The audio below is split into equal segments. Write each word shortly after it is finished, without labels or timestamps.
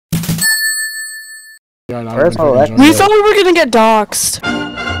Yeah, Where's Alexa? We thought we were gonna get doxxed.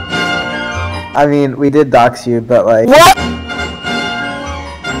 I mean, we did dox you, but like... What?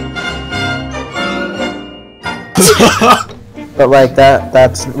 But like,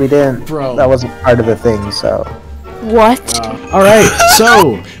 we didn't... Bro. That wasn't part of the thing, so... What? Alright,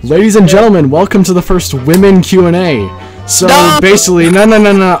 so, ladies and gentlemen, welcome to the first Women Q&A. So, basically,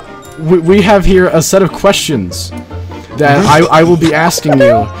 no. We have here a set of questions that I will be asking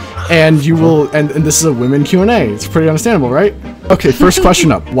you, and you will, and this is a Women Q&A. It's pretty understandable, right? Okay, first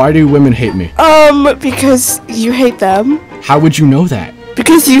question up. Why do women hate me? Because you hate them. How would you know that?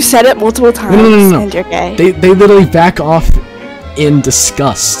 Because you said it multiple times, No. and you're gay. They literally back off in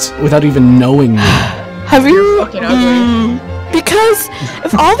disgust without even knowing me. Have you? Fucking ugly. Because,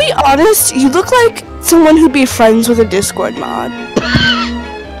 if I'll be honest, you look like someone who'd be friends with a Discord mod.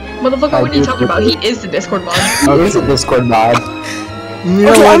 Motherfucker, what are you talking about? He is the Discord mod. He is a Discord mod.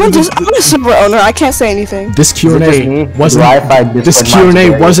 Okay, I'm a server owner. I can't say anything. This Q&A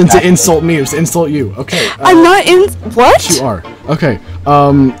wasn't to insult me. It was to insult you. Okay. I'm not in. What? You are. Okay.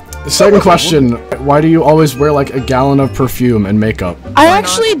 Second question. Why do you always wear like a gallon of perfume and makeup? I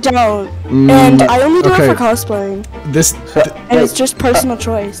actually don't, and I only do it for cosplaying. And it's just personal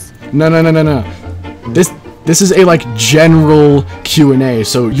choice. No. This is a like general Q&A,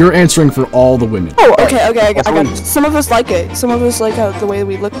 so you're answering for all the women. Oh, okay, I got it. Some of us like it. Some of us like the way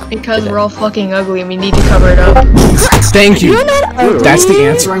we look. Because we're all fucking ugly and we need to cover it up. Thank you. You're not ugly. That's the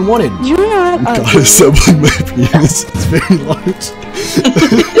answer I wanted. You're not ugly. God, assembling my penis. It's very large.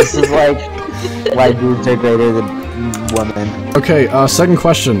 This is like why dudes are greater than women. Okay, second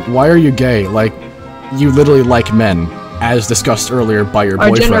question. Why are you gay? Like, you literally like men, as discussed earlier by your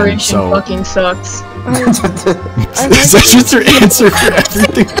boyfriend, Our generation so... fucking sucks. Is that just your answer for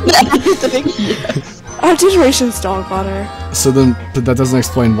everything? Yes. Our generation's dog water. So then, but that doesn't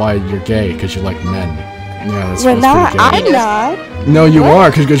explain why you're gay, because you like men. Yeah, that's We're not. pretty gay. I'm not. No, you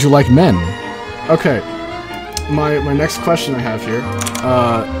are, because you like men. Okay. My next question I have here,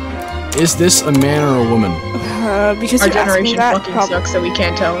 is this a man or a woman? Because our you asked me generation that, fucking sucks, so we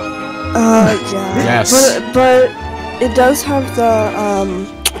can't tell. Yeah. Yes. But it does have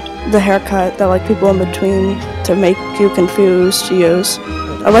the haircut that like people in between to make you confused to use.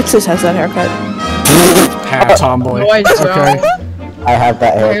 Alexis has that haircut. Tomboy. No, I don't. Okay. I have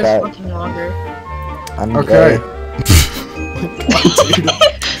that My hair's haircut. fucking longer. I'm Okay. gay.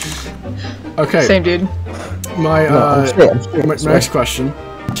 Okay. Same dude. My I'm straight. next question.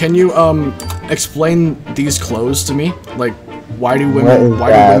 Can you explain these clothes to me? Like, why do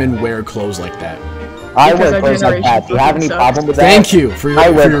women wear clothes like that? I Because wear our clothes like that. Do you have any generation problem with that? Thank you for your. I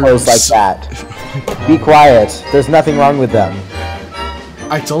wear for your clothes like that. Be quiet. There's nothing wrong with them.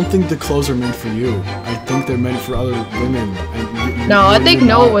 I don't think the clothes are meant for you. I think they're meant for other women. No, I think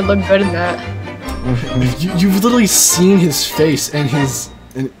Noah would look good in that. You've literally seen his face and his.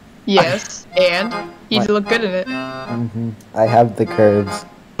 Yes, and he'd look good in it. I have the curves.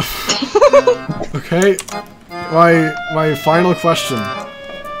 Okay. My final question.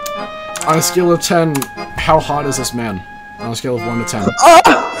 On a scale of 10, how hot is this man? On a scale of 1 to 10.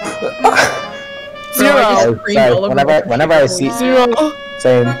 Zero. Whenever I see... Zero.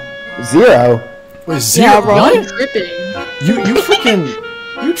 Same. 0? Wait, 0? Yeah, bro. What? Tripping. You freaking...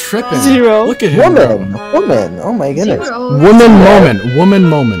 You tripping. 0. Look at him, Woman! bro. Woman! Oh my goodness. 0. Woman moment. Woman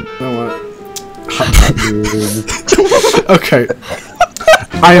moment. You know what? Okay.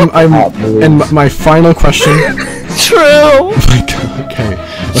 I'm and my final question. True. Oh my god, okay.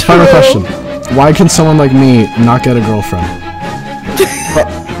 My final question. Why can someone like me not get a girlfriend?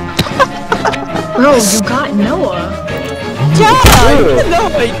 Bro, you got Noah.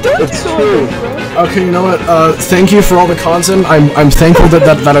 It's true. Okay, you know what? Thank you for all the content. I'm thankful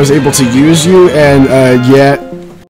that I was able to use you, and yeah.